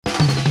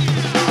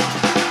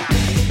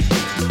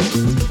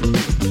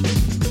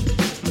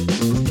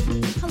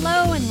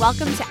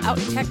welcome to Out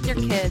Tech Your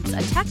Kids,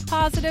 a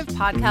tech-positive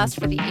podcast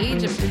for the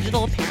age of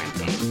digital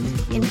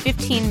parenting. In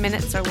 15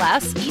 minutes or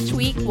less, each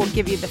week we'll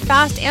give you the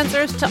fast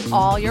answers to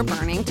all your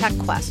burning tech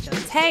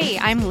questions. Hey,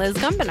 I'm Liz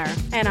Gumbiner.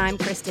 And I'm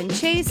Kristen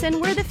Chase,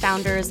 and we're the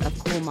founders of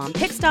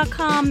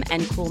CoolMomPics.com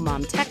and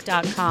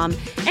CoolMomTech.com.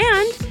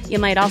 And you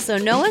might also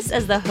know us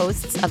as the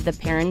hosts of the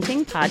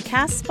parenting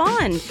podcast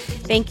Spawn.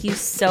 Thank you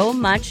so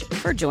much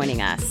for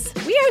joining us.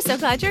 We are so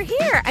glad you're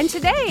here. And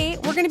today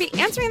we're going to be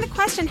answering the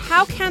question,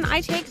 how can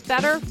I take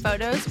better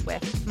photos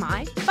with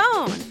my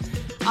phone?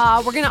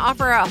 We're going to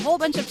offer a whole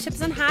bunch of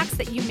tips and hacks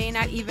that you may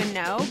not even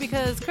know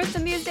because,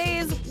 Kristen, these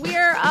days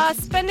we're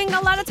spending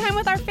a lot of time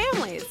with our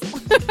families.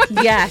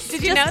 Yes,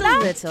 Did you know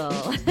that? Just a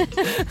little.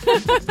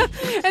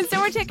 And so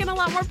we're taking a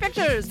lot more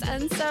pictures.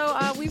 And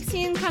so we've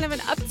seen kind of an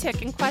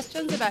uptick in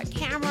questions about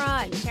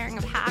camera and sharing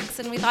of hacks.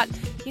 And we thought,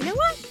 you know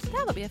what?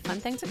 That'll be a fun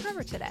thing to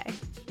cover today.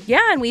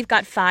 Yeah, and we've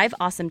got 5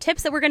 awesome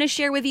tips that we're going to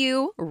share with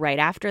you right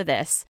after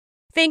this.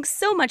 Thanks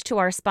so much to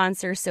our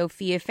sponsor,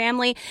 Sophia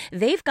Family.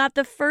 They've got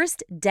the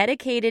first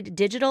dedicated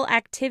digital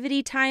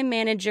activity time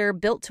manager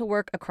built to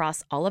work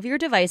across all of your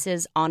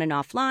devices on and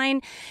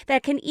offline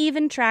that can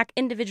even track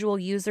individual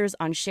users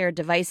on shared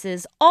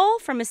devices, all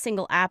from a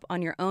single app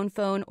on your own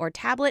phone or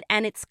tablet,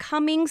 and it's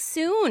coming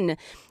soon.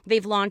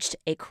 They've launched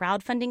a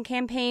crowdfunding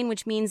campaign,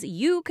 which means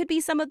you could be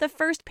some of the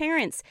first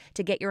parents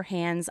to get your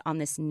hands on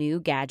this new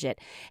gadget.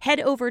 Head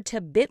over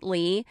to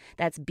bit.ly,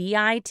 that's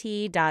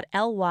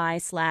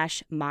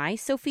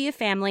bit.ly/mySophiaFamily.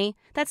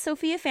 That's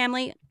Sophia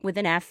Family with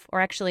an F,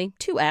 or actually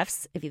 2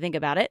 Fs if you think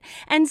about it,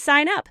 and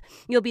sign up.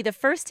 You'll be the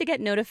first to get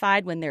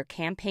notified when their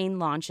campaign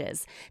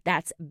launches.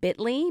 That's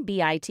bit.ly,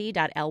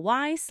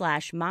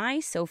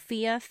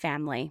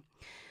 bit.ly/mySophiaFamily.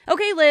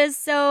 Okay, Liz,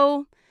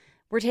 so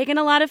we're taking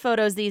a lot of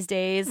photos these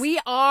days. We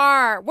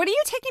are. What are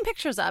you taking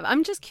pictures of?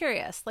 I'm just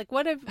curious. When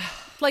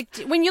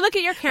you look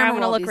at your camera I'm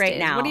going to roll look these right days,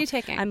 now. what are you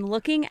taking? I'm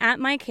looking at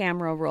my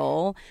camera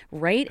roll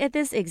right at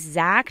this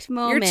exact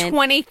moment. Your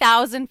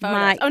 20,000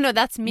 photos. Oh, no,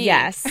 that's me.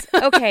 Yes.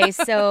 Okay,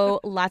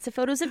 so lots of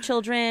photos of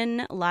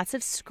children, lots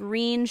of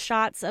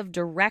screenshots of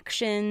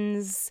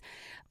directions,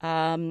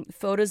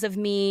 photos of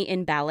me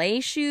in ballet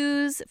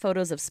shoes,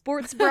 photos of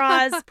sports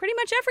bras, pretty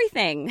much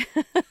everything.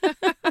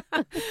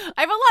 I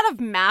have a lot of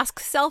mask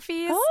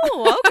selfies.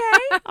 Oh,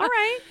 okay. All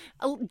right.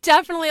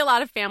 Definitely a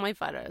lot of family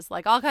photos,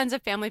 like all kinds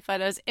of family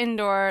photos,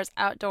 indoors,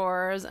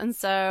 outdoors. And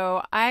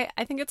so I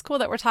think it's cool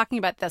that we're talking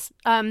about this.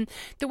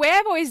 The way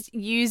I've always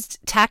used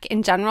tech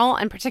in general,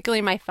 and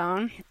particularly my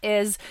phone,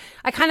 is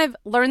I kind of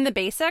learn the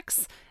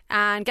basics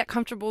and get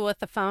comfortable with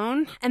the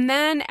phone. And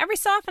then every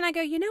so often I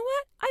go, you know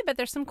what? I bet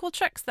there's some cool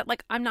tricks that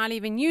I'm not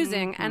even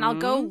using. And I'll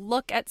go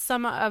look at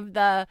some of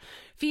the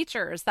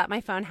features that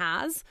my phone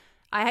has.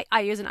 I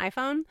use an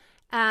iPhone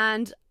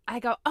and I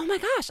go, oh my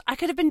gosh, I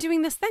could have been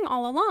doing this thing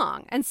all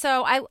along. And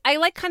so I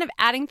like kind of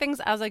adding things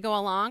as I go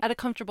along at a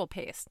comfortable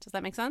pace. Does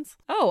that make sense?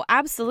 Oh,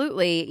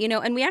 absolutely.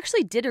 And we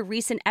actually did a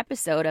recent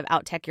episode of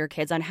Out Tech Your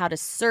Kids on how to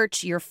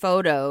search your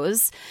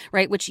photos,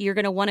 right? Which you're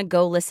going to want to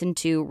go listen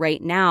to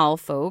right now,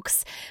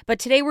 folks. But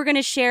today we're going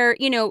to share,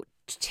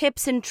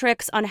 tips and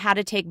tricks on how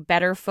to take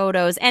better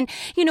photos. And,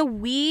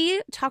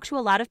 we talk to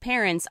a lot of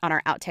parents on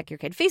our Out Tech Your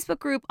Kid Facebook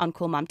group on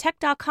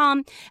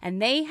CoolMomTech.com,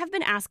 and they have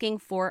been asking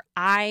for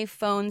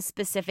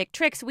iPhone-specific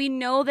tricks. We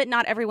know that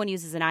not everyone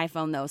uses an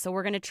iPhone, though, so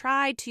we're going to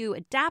try to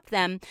adapt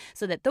them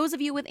so that those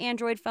of you with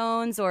Android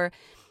phones or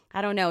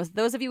I don't know.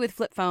 Those of you with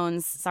flip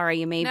phones, sorry,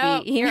 you may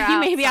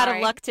be out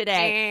of luck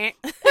today.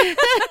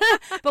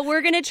 But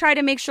we're going to try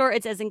to make sure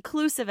it's as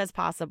inclusive as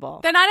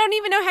possible. Then I don't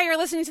even know how you're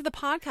listening to the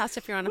podcast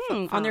if you're on a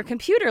flip phone. On their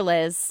computer,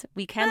 Liz.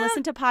 We can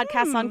listen to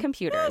podcasts on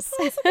computers.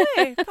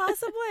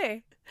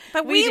 Possibly.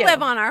 But we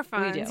live on our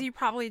phones. You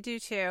probably do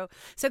too.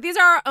 So these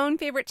are our own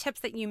favorite tips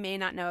that you may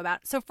not know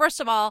about. So first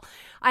of all,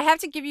 I have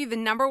to give you the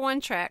number one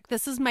trick.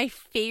 This is my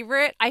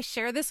favorite. I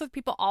share this with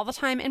people all the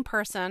time in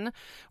person,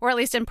 or at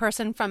least in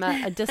person from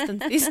a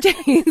distance these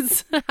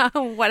days,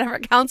 whatever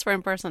counts for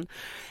in person.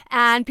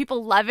 And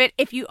people love it.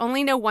 If you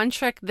only know one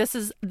trick, this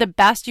is the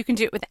best. You can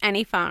do it with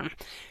any phone.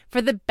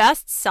 For the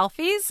best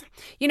selfies,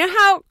 you know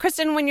how,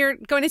 Kristen, when you're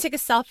going to take a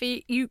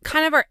selfie, you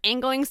kind of are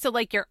angling so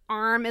your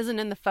arm isn't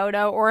in the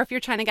photo, or if you're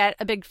trying to get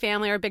a big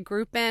family or a big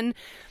group in,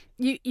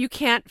 you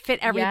can't fit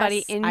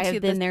everybody into I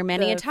have been there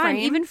many a time.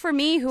 Frame. Even for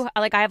me, who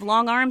I have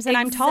long arms and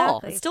I'm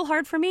tall. It's still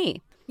hard for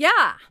me.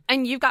 Yeah.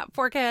 And you've got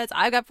 4 kids.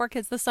 I've got 4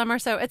 kids this summer.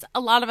 So it's a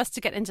lot of us to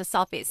get into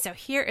selfies. So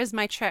here is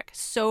my trick.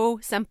 So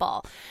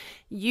simple.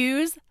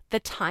 Use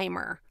the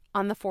timer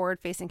on the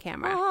forward-facing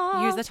camera.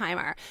 Aww. Use the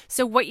timer.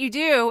 So what you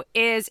do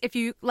is if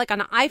you, on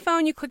an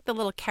iPhone, you click the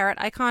little caret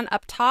icon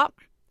up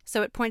top.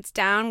 So it points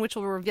down, which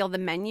will reveal the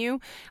menu.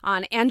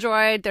 On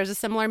Android, there's a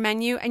similar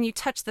menu. And you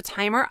touch the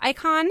timer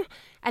icon.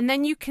 And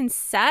then you can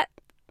set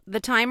the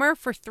timer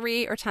for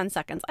 3 or 10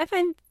 seconds. I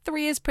find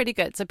 3 is pretty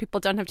good so people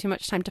don't have too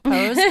much time to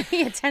pose.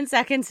 Yeah, 10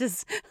 seconds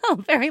is a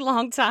very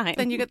long time.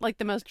 Then you get like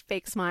the most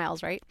fake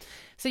smiles, right?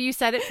 So you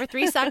set it for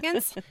 3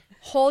 seconds.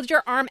 Hold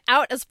your arm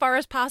out as far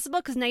as possible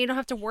because now you don't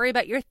have to worry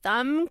about your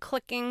thumb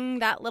clicking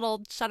that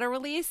little shutter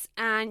release,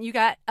 and you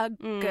got a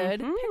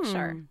good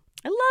picture.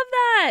 I love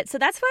that. So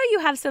that's why you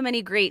have so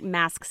many great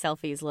mask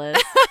selfies, Liz.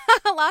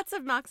 Lots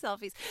of mock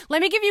selfies.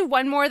 Let me give you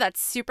one more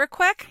that's super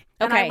quick.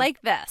 And I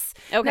like this.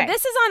 Okay. Now,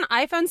 this is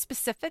on iPhone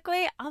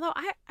specifically, although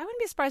I wouldn't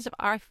be surprised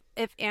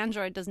if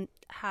Android doesn't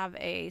have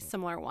a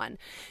similar one.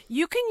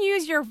 You can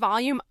use your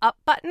volume up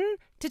button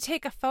to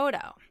take a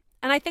photo.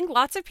 And I think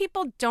lots of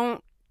people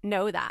don't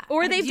know that.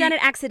 Or they've done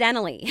it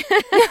accidentally.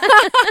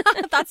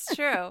 That's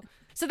true.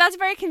 So that's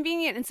very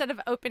convenient instead of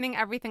opening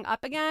everything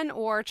up again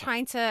or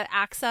trying to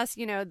access,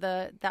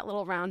 that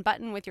little round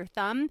button with your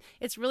thumb.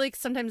 It's really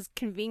sometimes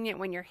convenient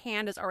when your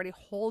hand is already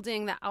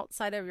holding the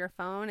outside of your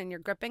phone and you're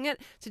gripping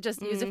it to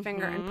just use a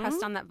finger and press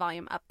down that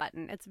volume up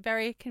button. It's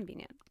very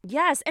convenient.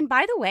 Yes. And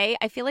by the way,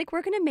 I feel like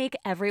we're going to make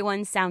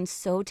everyone sound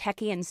so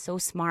techie and so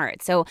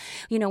smart. So,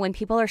 when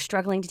people are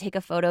struggling to take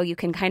a photo, you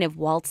can kind of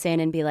waltz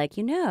in and be like,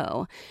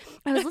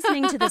 I was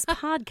listening to this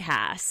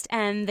podcast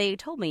and they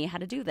told me how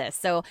to do this.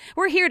 So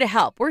we're here to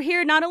help. We're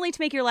here not only to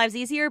make your lives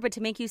easier, but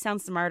to make you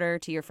sound smarter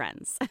to your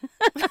friends.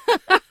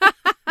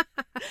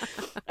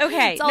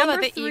 Okay,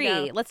 number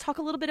 3. Let's talk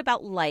a little bit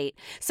about light.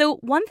 So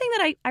one thing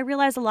that I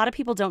realize a lot of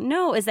people don't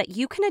know is that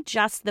you can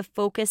adjust the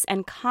focus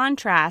and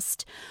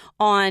contrast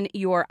on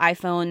your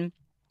iPhone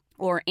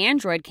or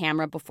Android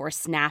camera before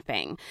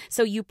snapping.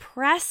 So you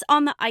press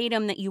on the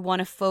item that you want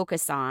to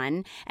focus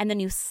on, and then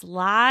you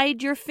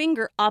slide your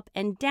finger up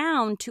and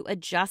down to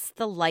adjust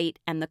the light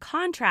and the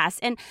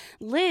contrast. And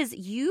Liz,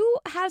 you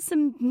have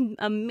some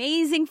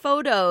amazing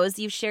photos.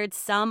 You've shared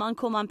some on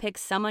Cool Mom Pics,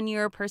 some on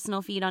your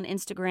personal feed on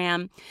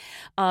Instagram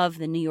of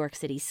the New York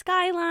City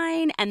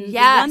skyline, and the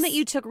one that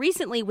you took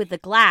recently with the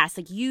glass.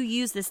 Like, you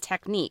use this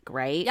technique,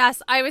 right?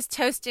 Yes, I was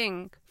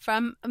toasting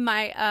from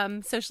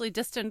my socially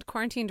distant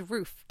quarantined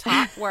rooftop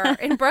where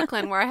in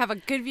Brooklyn, where I have a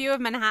good view of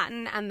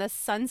Manhattan, and the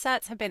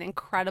sunsets have been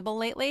incredible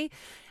lately.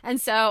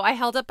 And so I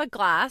held up a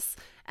glass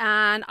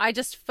and I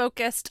just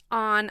focused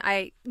on,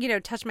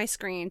 touched my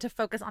screen to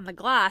focus on the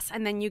glass,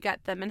 and then you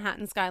get the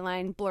Manhattan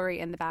skyline blurry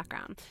in the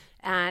background.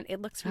 And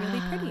it looks really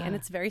pretty, and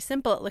it's very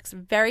simple. It looks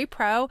very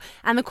pro.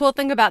 And the cool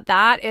thing about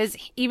that is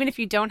even if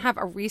you don't have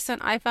a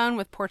recent iPhone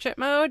with portrait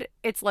mode,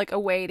 it's like a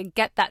way to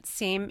get that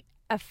same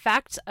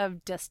effect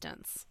of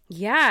distance.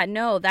 Yeah,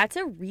 no, that's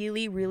a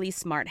really, really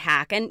smart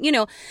hack. And,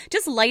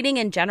 just lighting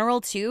in general,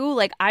 too.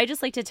 Like, I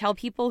just like to tell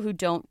people who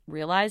don't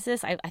realize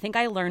this. I think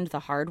I learned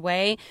the hard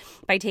way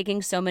by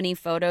taking so many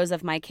photos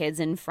of my kids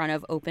in front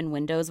of open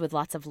windows with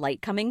lots of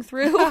light coming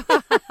through.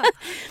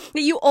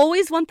 You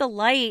always want the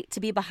light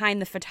to be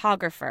behind the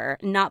photographer,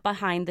 not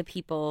behind the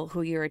people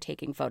who you're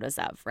taking photos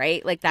of,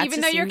 right? Like, that's even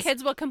though your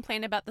kids will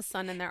complain about the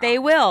sun in their They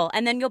eyes. will.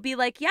 And then you'll be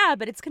like, yeah,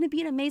 but it's going to be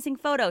an amazing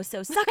photo,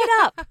 so suck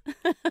it up.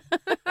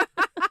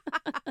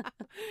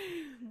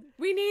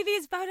 We need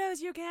these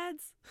photos, you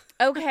kids.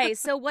 Okay,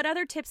 so what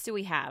other tips do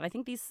we have? I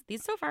think these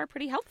so far are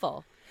pretty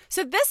helpful.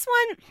 So this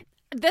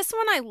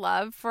one I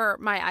love for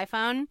my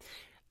iPhone,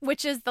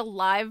 which is the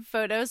live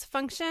photos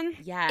function.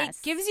 Yes.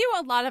 It gives you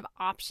a lot of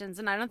options,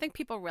 and I don't think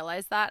people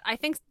realize that. I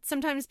think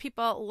sometimes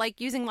people like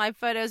using live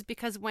photos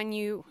because when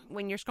you're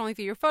scrolling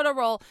through your photo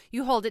roll,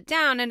 you hold it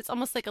down and it's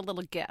almost like a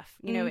little GIF.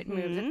 It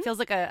moves. It feels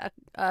like a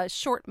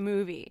short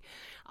movie.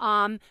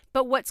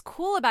 But what's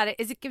cool about it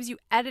is it gives you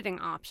editing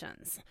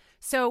options.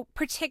 So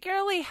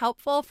particularly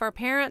helpful for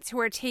parents who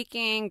are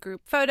taking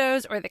group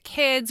photos, or the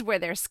kids where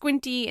they're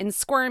squinty and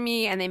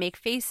squirmy and they make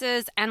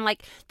faces, and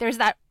like there's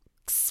that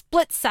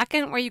split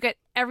second where you get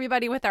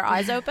everybody with their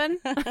eyes open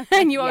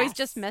and you always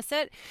just miss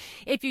it.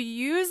 If you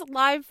use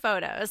live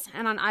photos,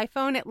 and on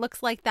iPhone it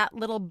looks like that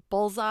little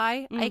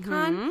bullseye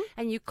icon,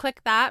 and you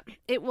click that,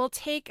 it will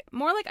take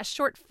more like a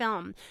short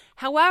film.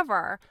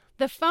 However,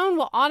 the phone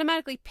will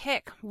automatically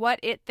pick what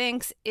it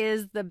thinks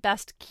is the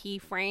best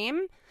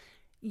keyframe.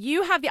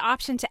 You have the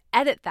option to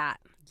edit that.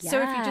 Yes.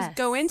 So if you just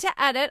go into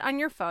edit on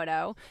your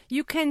photo,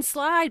 you can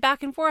slide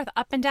back and forth,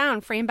 up and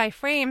down, frame by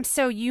frame.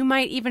 So you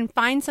might even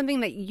find something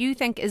that you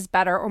think is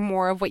better or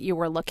more of what you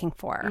were looking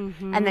for.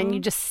 And then you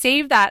just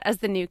save that as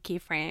the new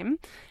keyframe.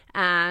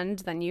 And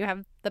then you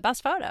have the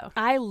best photo.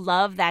 I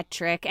love that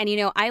trick. And,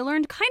 I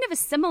learned kind of a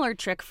similar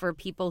trick for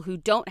people who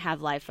don't have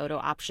live photo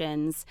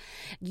options.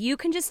 You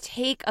can just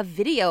take a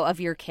video of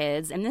your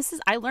kids. And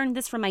I learned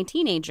this from my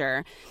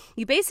teenager.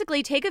 You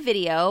basically take a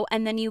video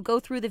and then you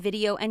go through the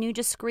video and you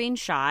just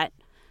screenshot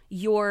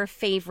your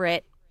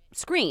favorite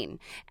screen.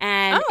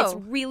 And it's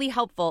really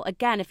helpful,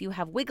 again, if you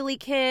have wiggly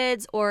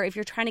kids or if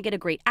you're trying to get a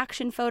great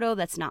action photo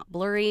that's not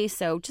blurry.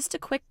 So just a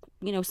quick,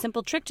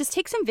 simple trick, just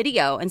take some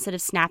video instead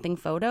of snapping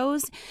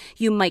photos.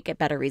 You might get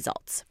better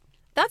results.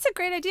 That's a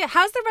great idea.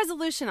 How's the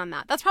resolution on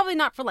that? That's probably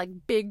not for like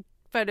big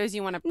photos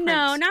you want to print.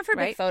 No, not for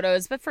right? big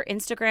photos, but for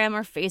Instagram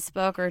or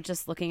Facebook or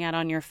just looking at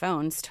on your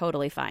phone's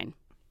totally fine.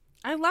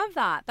 I love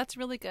that. That's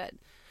really good.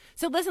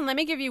 So listen, let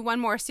me give you one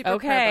more super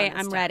Okay,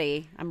 I'm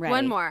ready.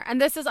 One more.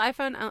 And this is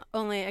iPhone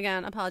only.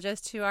 Again,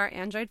 apologize to our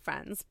Android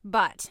friends.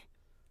 But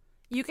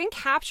you can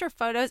capture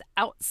photos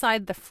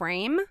outside the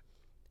frame,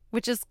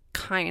 which is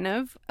kind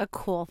of a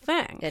cool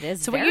thing. It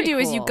is. So what you do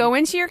is you go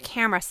into your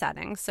camera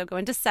settings. So go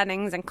into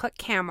settings and click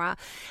camera.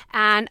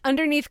 And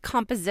underneath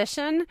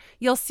composition,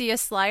 you'll see a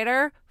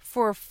slider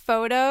for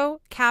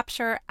photo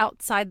capture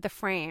outside the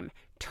frame.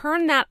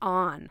 Turn that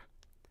on.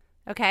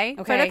 Okay?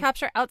 Photo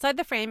capture outside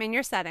the frame in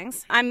your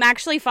settings. I'm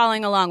actually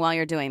following along while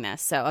you're doing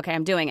this. So, okay,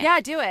 I'm doing it.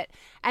 Yeah, do it.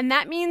 And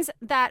that means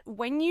that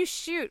when you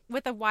shoot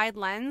with a wide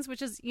lens,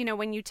 which is,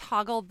 when you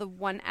toggle the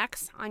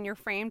 1x on your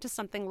frame to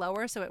something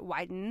lower so it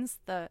widens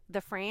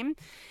the frame,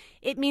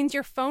 it means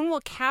your phone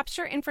will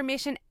capture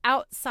information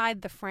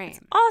outside the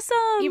frame. That's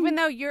awesome. Even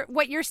though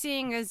what you're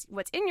seeing is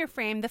what's in your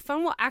frame, the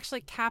phone will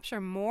actually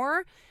capture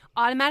more,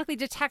 automatically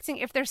detecting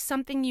if there's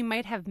something you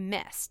might have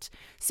missed.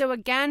 So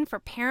again, for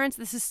parents,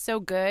 this is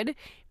so good,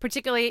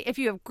 particularly if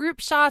you have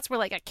group shots where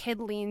like a kid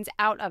leans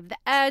out of the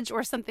edge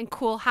or something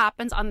cool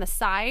happens on the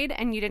side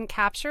and you didn't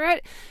capture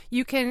it.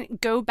 You can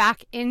go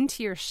back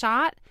into your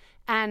shot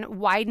and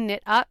widen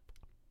it up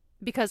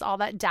because all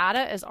that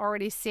data is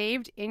already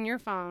saved in your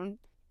phone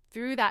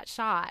through that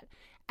shot,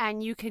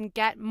 and you can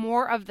get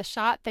more of the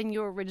shot than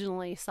you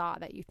originally saw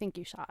that you think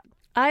you shot.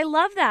 I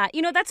love that.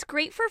 That's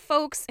great for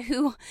folks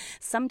who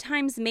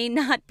sometimes may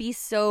not be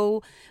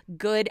so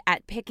good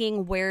at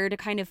picking where to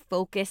kind of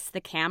focus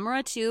the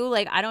camera to.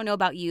 Like, I don't know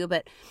about you,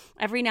 but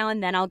every now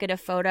and then I'll get a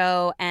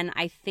photo and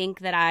I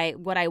think that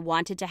what I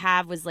wanted to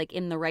have was like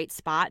in the right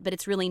spot, but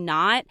it's really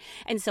not.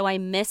 And so I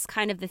miss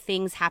kind of the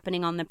things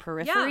happening on the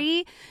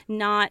periphery.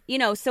 Yeah.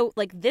 So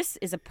like this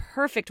is a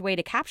perfect way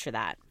to capture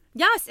that.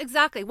 Yes,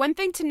 exactly. One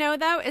thing to know,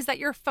 though, is that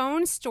your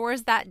phone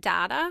stores that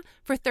data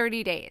for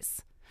 30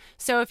 days.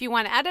 So if you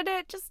want to edit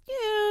it, just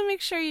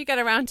make sure you get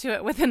around to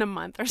it within a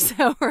month or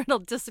so, or it'll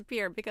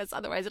disappear because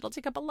otherwise it'll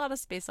take up a lot of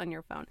space on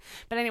your phone.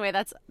 But anyway,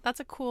 that's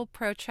a cool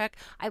pro trick.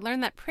 I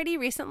learned that pretty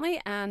recently,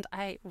 and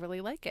I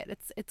really like it.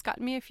 It's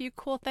gotten me a few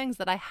cool things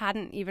that I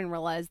hadn't even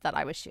realized that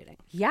I was shooting.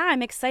 Yeah,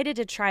 I'm excited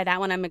to try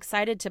that one. I'm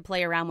excited to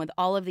play around with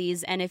all of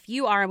these. And if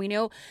you are, we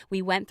know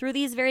we went through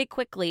these very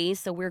quickly,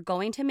 so we're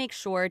going to make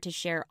sure to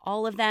share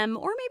all of them,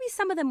 or maybe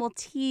some of them we'll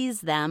tease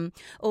them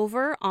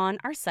over on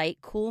our site,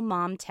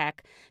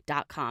 coolmomtech.com.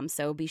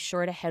 So be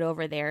sure to head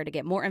over there to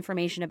get more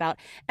information about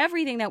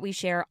everything that we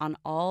share on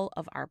all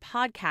of our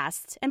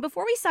podcasts. And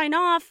before we sign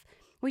off,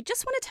 we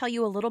just want to tell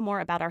you a little more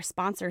about our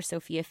sponsor,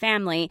 Sophia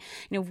Family.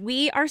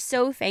 We are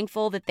so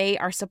thankful that they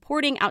are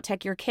supporting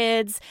OutTech Your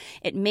Kids.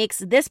 It makes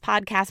this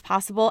podcast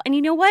possible. And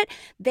you know what?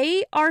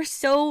 They are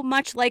so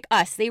much like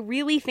us. They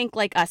really think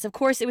like us. Of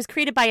course, it was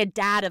created by a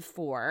dad of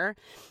 4,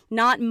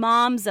 not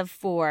moms of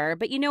 4.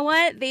 But you know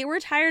what? They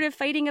were tired of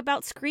fighting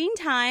about screen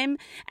time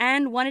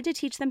and wanted to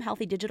teach them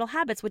healthy digital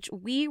habits, which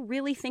we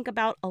really think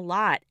about a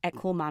lot at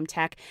Cool Mom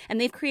Tech. And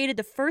they've created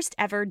the first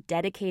ever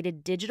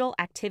dedicated digital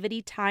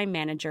activity time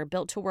manager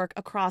built to work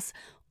across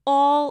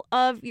all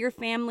of your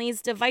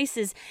family's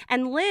devices.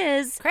 And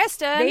Liz,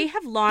 Kristen, they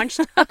have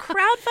launched a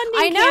crowdfunding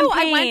I know.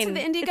 campaign. I went to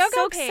the Indiegogo it's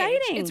so page.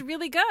 Exciting. It's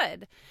really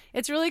good.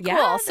 It's really cool.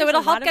 Yeah, so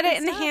it'll help get it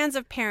in stuff. the hands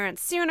of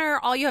parents sooner.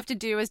 All you have to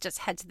do is just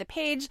head to the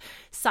page,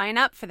 sign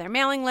up for their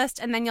mailing list,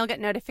 and then you'll get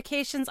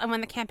notifications on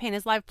when the campaign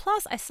is live.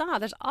 Plus, I saw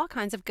there's all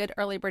kinds of good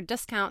early bird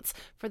discounts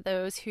for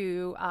those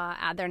who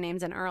add their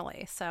names in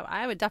early. So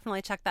I would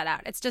definitely check that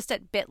out. It's just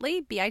at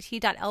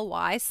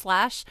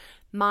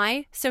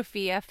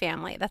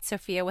bit.ly/MySophiaFamily. That's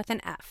Sophia with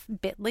an F.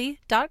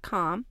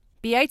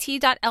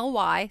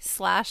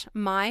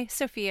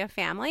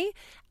 bit.ly/MySophiaFamily.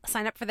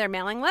 Sign up for their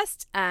mailing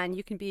list, and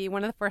you can be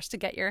one of the first to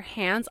get your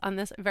hands on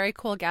this very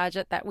cool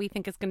gadget that we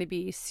think is going to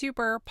be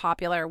super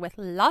popular with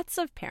lots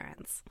of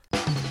parents.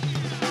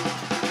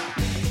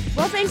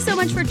 Well, thanks so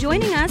much for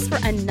joining us for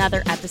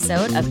another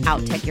episode of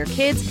OutTech Your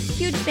Kids.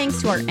 Huge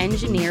thanks to our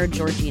engineer,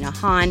 Georgina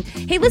Hahn.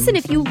 Hey, listen,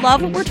 if you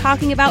love what we're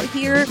talking about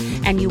here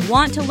and you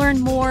want to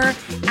learn more,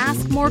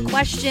 ask more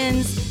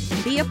questions,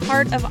 be a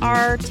part of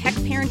our tech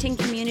parenting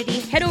community,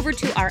 head over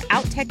to our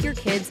OutTech Your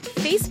Kids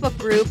Facebook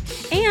group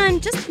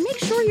and just make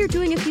sure you're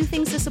doing a few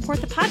things to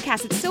support the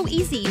podcast. It's so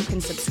easy. You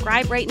can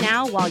subscribe right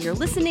now while you're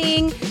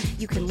listening.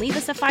 You can leave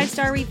us a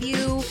 5-star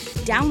review,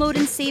 download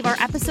and save our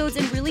episodes,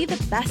 and really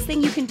the best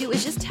thing you can do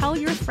is just tell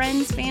your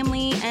friends,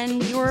 family,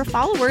 and your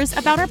followers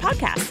about our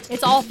podcast.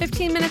 It's all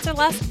 15 minutes or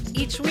less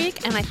each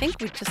week, and I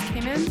think we just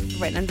came in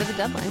right under the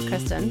deadline,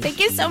 Kristen. Thank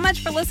you so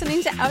much for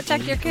listening to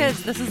OutTech Your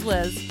Kids. This is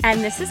Liz.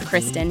 And this is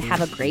Kristen.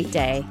 Have a great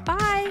day.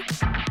 Bye.